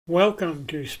Welcome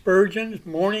to Spurgeon's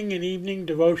Morning and Evening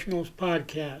Devotionals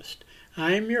Podcast.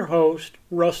 I am your host,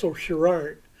 Russell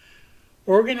Sherrard.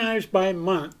 Organized by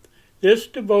month, this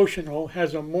devotional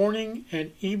has a morning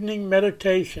and evening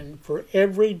meditation for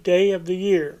every day of the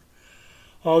year.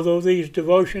 Although these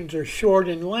devotions are short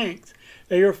in length,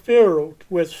 they are filled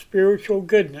with spiritual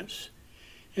goodness.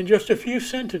 In just a few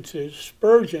sentences,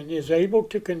 Spurgeon is able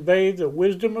to convey the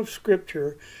wisdom of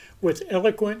Scripture with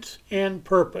eloquence and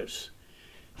purpose.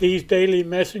 These daily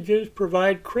messages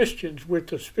provide Christians with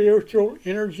the spiritual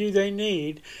energy they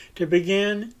need to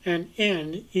begin and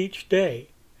end each day.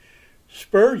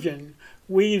 Spurgeon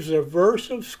weaves a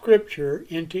verse of Scripture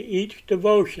into each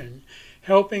devotion,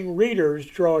 helping readers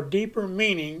draw deeper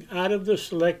meaning out of the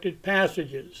selected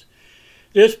passages.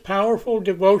 This powerful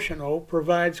devotional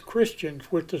provides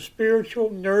Christians with the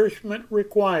spiritual nourishment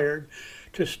required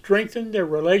to strengthen their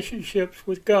relationships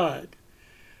with God.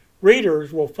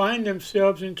 Readers will find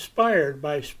themselves inspired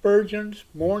by Spurgeon's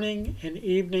morning and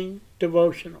evening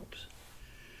devotionals.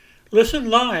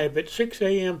 Listen live at 6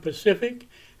 a.m. Pacific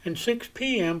and 6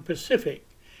 p.m. Pacific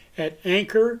at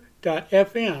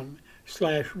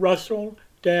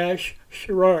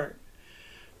anchor.fm/Russell-Sherrard.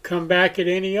 Come back at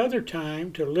any other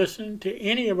time to listen to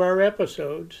any of our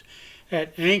episodes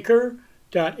at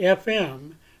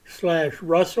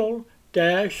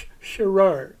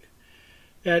anchor.fm/Russell-Sherrard.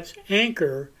 That's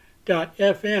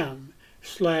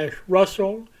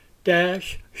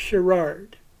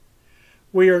anchor.fm/Russell-Sherrard.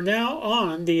 We are now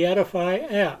on the Edify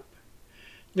app.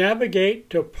 Navigate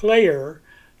to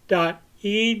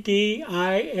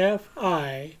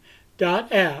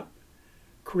player.edifi.app,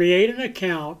 create an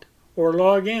account, or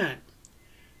log in.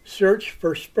 Search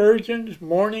for Spurgeon's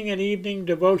Morning and Evening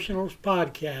Devotionals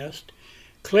Podcast,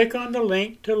 click on the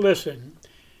link to listen,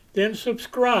 then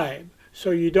subscribe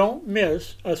so you don't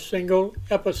miss a single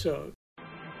episode.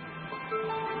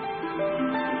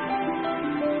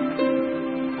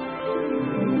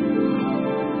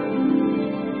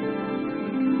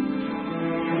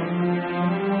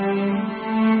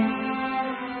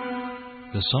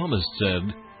 The psalmist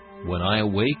said, "When I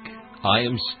awake, I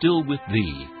am still with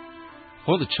Thee."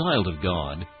 For the child of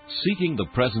God, seeking the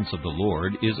presence of the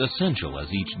Lord is essential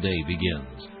as each day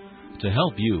begins. To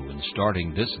help you in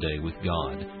starting this day with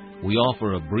God, we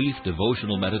offer a brief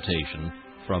devotional meditation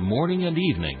from morning and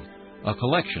evening, a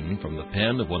collection from the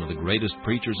pen of one of the greatest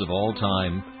preachers of all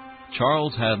time,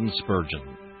 Charles Haddon Spurgeon.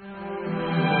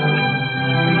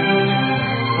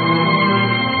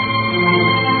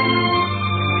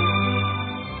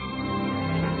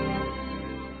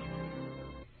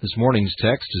 This morning's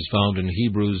text is found in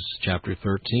Hebrews chapter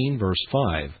 13, verse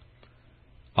 5.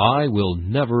 I will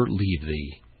never leave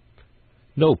thee.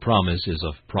 No promise is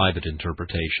of private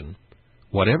interpretation.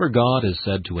 Whatever God has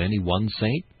said to any one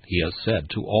saint, He has said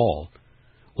to all.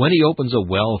 When He opens a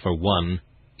well for one,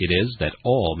 it is that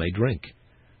all may drink.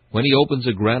 When He opens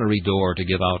a granary door to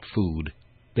give out food,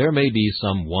 there may be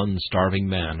some one starving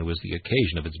man who is the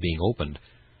occasion of its being opened,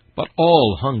 but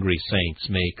all hungry saints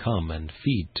may come and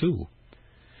feed too.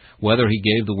 Whether He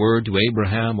gave the word to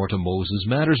Abraham or to Moses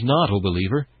matters not, O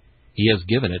believer. He has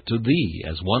given it to thee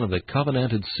as one of the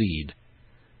covenanted seed.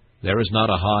 There is not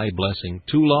a high blessing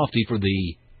too lofty for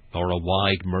thee, nor a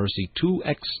wide mercy too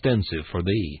extensive for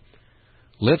thee.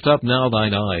 Lift up now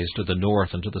thine eyes to the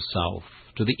north and to the south,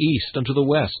 to the east and to the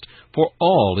west, for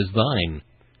all is thine.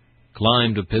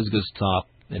 Climb to Pisgah's top,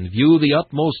 and view the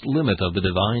utmost limit of the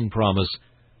divine promise,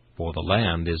 for the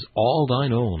land is all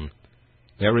thine own.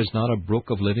 There is not a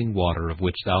brook of living water of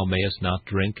which thou mayest not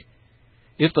drink.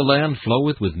 If the land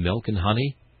floweth with milk and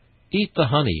honey, eat the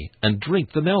honey, and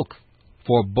drink the milk,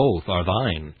 for both are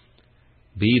thine.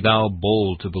 Be thou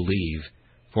bold to believe,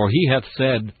 for He hath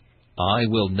said, I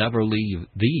will never leave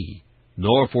thee,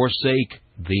 nor forsake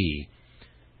thee.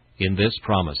 In this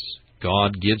promise,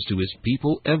 God gives to His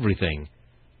people everything.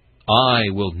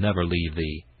 I will never leave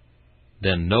thee.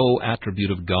 Then no attribute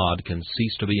of God can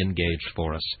cease to be engaged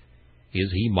for us.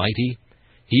 Is He mighty?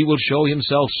 He will show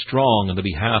Himself strong in the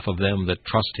behalf of them that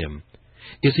trust Him.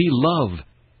 Is He love?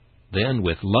 Then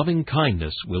with loving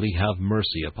kindness will He have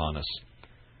mercy upon us.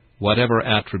 Whatever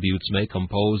attributes may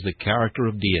compose the character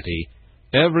of deity,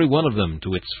 every one of them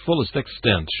to its fullest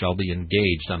extent shall be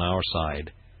engaged on our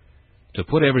side. To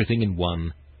put everything in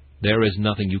one, there is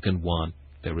nothing you can want,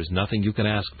 there is nothing you can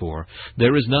ask for,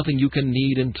 there is nothing you can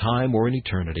need in time or in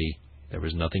eternity. There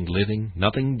is nothing living,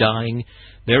 nothing dying.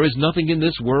 There is nothing in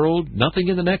this world, nothing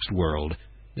in the next world.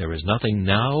 There is nothing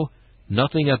now,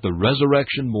 nothing at the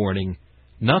resurrection morning,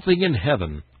 nothing in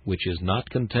heaven which is not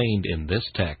contained in this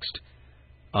text.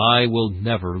 I will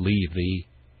never leave thee,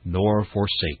 nor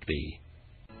forsake thee.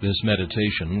 This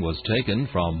meditation was taken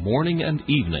from Morning and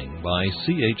Evening by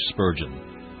C.H. Spurgeon.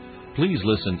 Please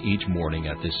listen each morning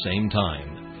at this same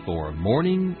time for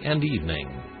Morning and Evening.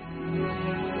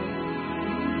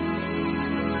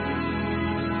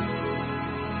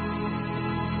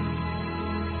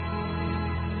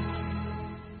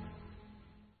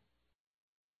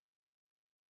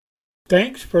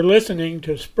 Thanks for listening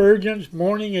to Spurgeon's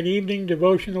Morning and Evening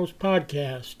Devotionals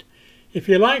podcast. If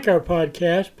you like our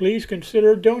podcast, please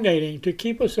consider donating to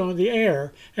keep us on the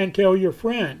air and tell your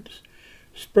friends.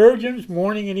 Spurgeon's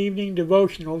Morning and Evening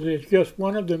Devotionals is just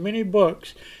one of the many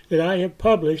books that I have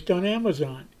published on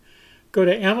Amazon. Go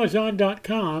to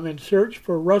Amazon.com and search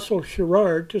for Russell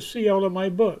Sherrard to see all of my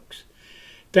books.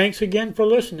 Thanks again for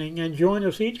listening, and join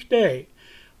us each day,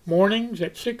 mornings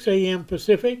at 6 a.m.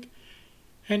 Pacific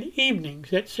and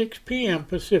evenings at 6 p.m.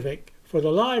 Pacific for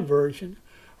the live version,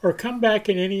 or come back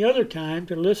at any other time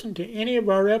to listen to any of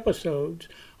our episodes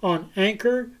on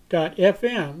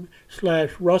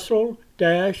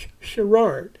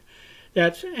anchor.fm/Russell-Sherrard.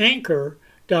 That's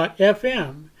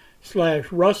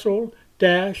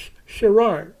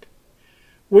anchor.fm/Russell-Sherrard.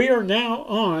 We are now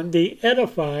on the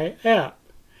Edify app.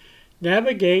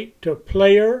 Navigate to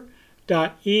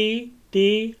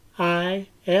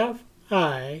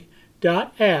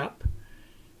player.edifi.app.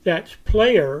 That's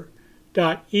player.edifi.app.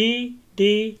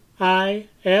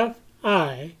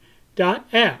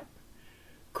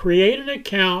 Create an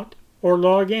account or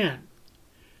log in.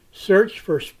 Search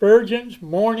for Spurgeon's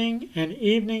Morning and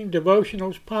Evening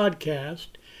Devotionals podcast.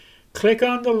 Click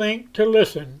on the link to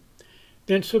listen,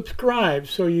 then subscribe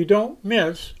so you don't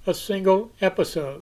miss a single episode.